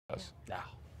No,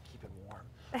 keep it warm.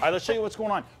 All right, let's show you what's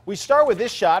going on. We start with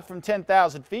this shot from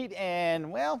 10,000 feet,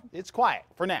 and, well, it's quiet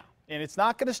for now. And it's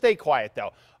not going to stay quiet,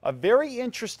 though. A very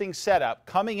interesting setup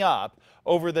coming up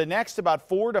over the next about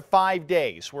 4 to 5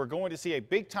 days. We're going to see a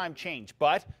big-time change.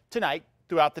 But tonight,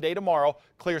 throughout the day tomorrow,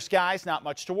 clear skies, not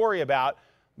much to worry about.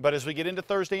 But as we get into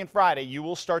Thursday and Friday, you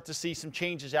will start to see some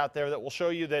changes out there that will show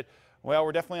you that, well,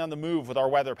 we're definitely on the move with our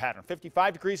weather pattern.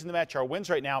 55 degrees in the metro. Winds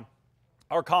right now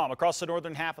are calm across the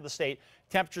northern half of the state.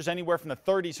 Temperatures anywhere from the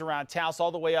 30s around Taos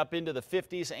all the way up into the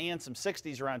 50s and some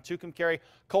 60s around Tucumcari.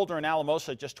 Colder in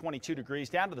Alamosa, just 22 degrees.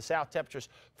 Down to the south, temperatures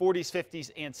 40s,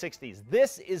 50s, and 60s.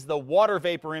 This is the water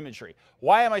vapor imagery.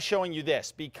 Why am I showing you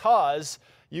this? Because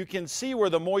you can see where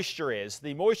the moisture is.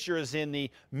 The moisture is in the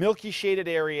milky shaded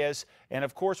areas and,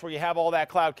 of course, where you have all that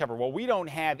cloud cover. Well, we don't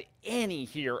have any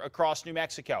here across New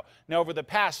Mexico. Now, over the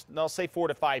past, I'll say 4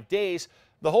 to 5 days,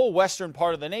 the whole western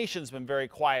part of the nation's been very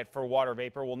quiet for water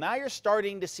vapor. Well, now you're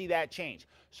starting to see that change.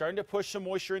 Starting to push some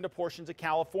moisture into portions of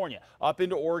California, up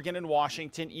into Oregon and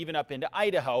Washington, even up into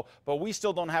Idaho, but we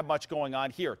still don't have much going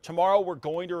on here. Tomorrow, we're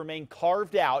going to remain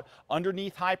carved out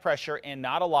underneath high pressure and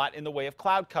not a lot in the way of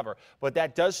cloud cover. But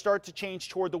that does start to change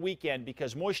toward the weekend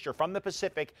because moisture from the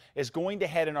Pacific is going to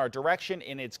head in our direction,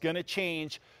 and it's going to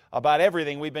change about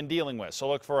everything we've been dealing with. So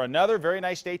look for another very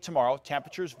nice day tomorrow.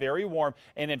 Temperatures very warm.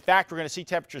 And in fact, we're going to see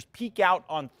temperatures peak out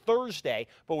on Thursday,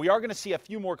 but we are going to see a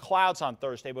few more clouds on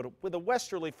Thursday. But with a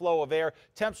westerly flow of air,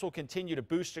 temps will continue to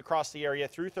boost across the area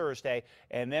through Thursday.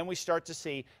 And then we start to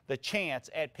see the chance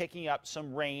at picking up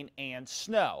some rain and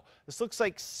snow. This looks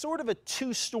like sort of a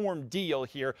two-storm deal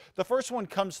here. The first one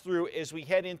comes through as we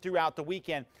head in throughout the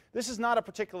weekend. This is not a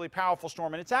particularly powerful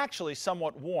storm, and it's actually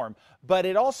somewhat warm, but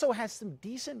it also has some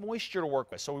decent moisture to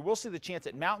work with. So we will see the chance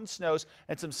at mountain snows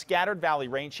and some scattered valley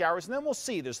rain showers, and then we'll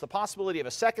see there's the possibility of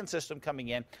a second system coming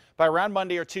in by around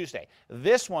Monday or Tuesday.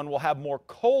 This one will have more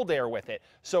cold air with it,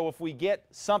 so if we get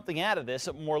something out of this,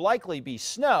 it will more likely be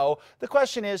snow. The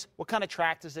question is, what kind of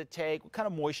track does it take? What kind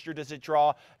of moisture does it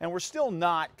draw? And we're still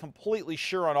not completely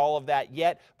sure on all of that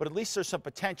yet, but at least there's some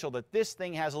potential that this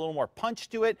thing has a little more punch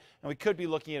to it, and we could be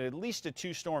looking at least a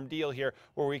two-storm deal here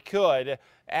where we could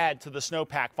add to the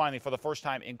snowpack finally for the first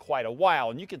time in quite a while.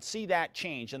 And you can see that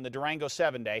change in the Durango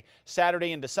 7-day.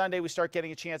 Saturday into Sunday, we start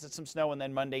getting a chance at some snow, and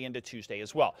then Monday into Tuesday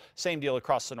as well. Same deal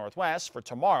across the Northwest. For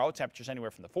tomorrow, temperatures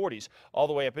anywhere from the 40s all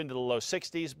the way up into the low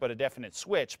 60s, but a definite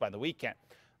switch by the weekend.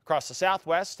 Across the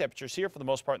Southwest, temperatures here for the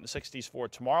most part in the 60s for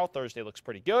tomorrow. Thursday looks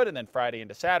pretty good, and then Friday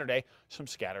into Saturday, some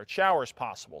scattered showers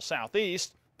possible.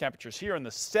 Southeast, temperatures here in the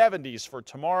 70s for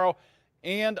tomorrow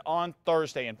and on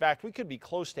Thursday. In fact, we could be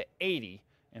close to 80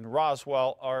 in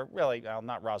Roswell, or really, well,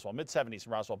 not Roswell, mid-70s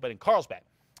in Roswell, but in Carlsbad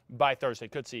by Thursday.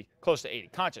 Could see close to 80.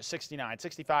 Concha, 69,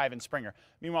 65 in Springer.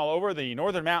 Meanwhile, over the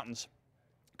northern mountains,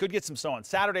 could get some snow on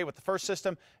Saturday with the first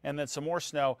system, and then some more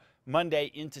snow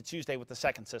Monday into Tuesday with the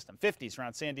second system. 50s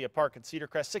around Sandia Park and Cedar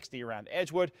Crest, 60 around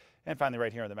Edgewood, and finally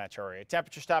right here in the metro area.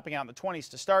 Temperatures topping out in the 20s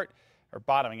to start, or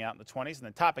bottoming out in the 20s, and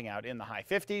then topping out in the high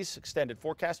 50s. Extended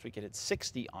forecast, we get at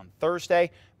 60 on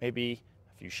Thursday, maybe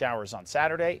a few showers on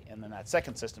Saturday, and then that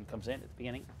second system comes in at the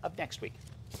beginning of next week.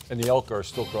 And the elk are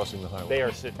still crossing the highway. They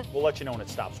are. We'll let you know when it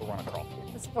stops. We'll run a crawl.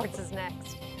 The sports is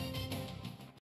next.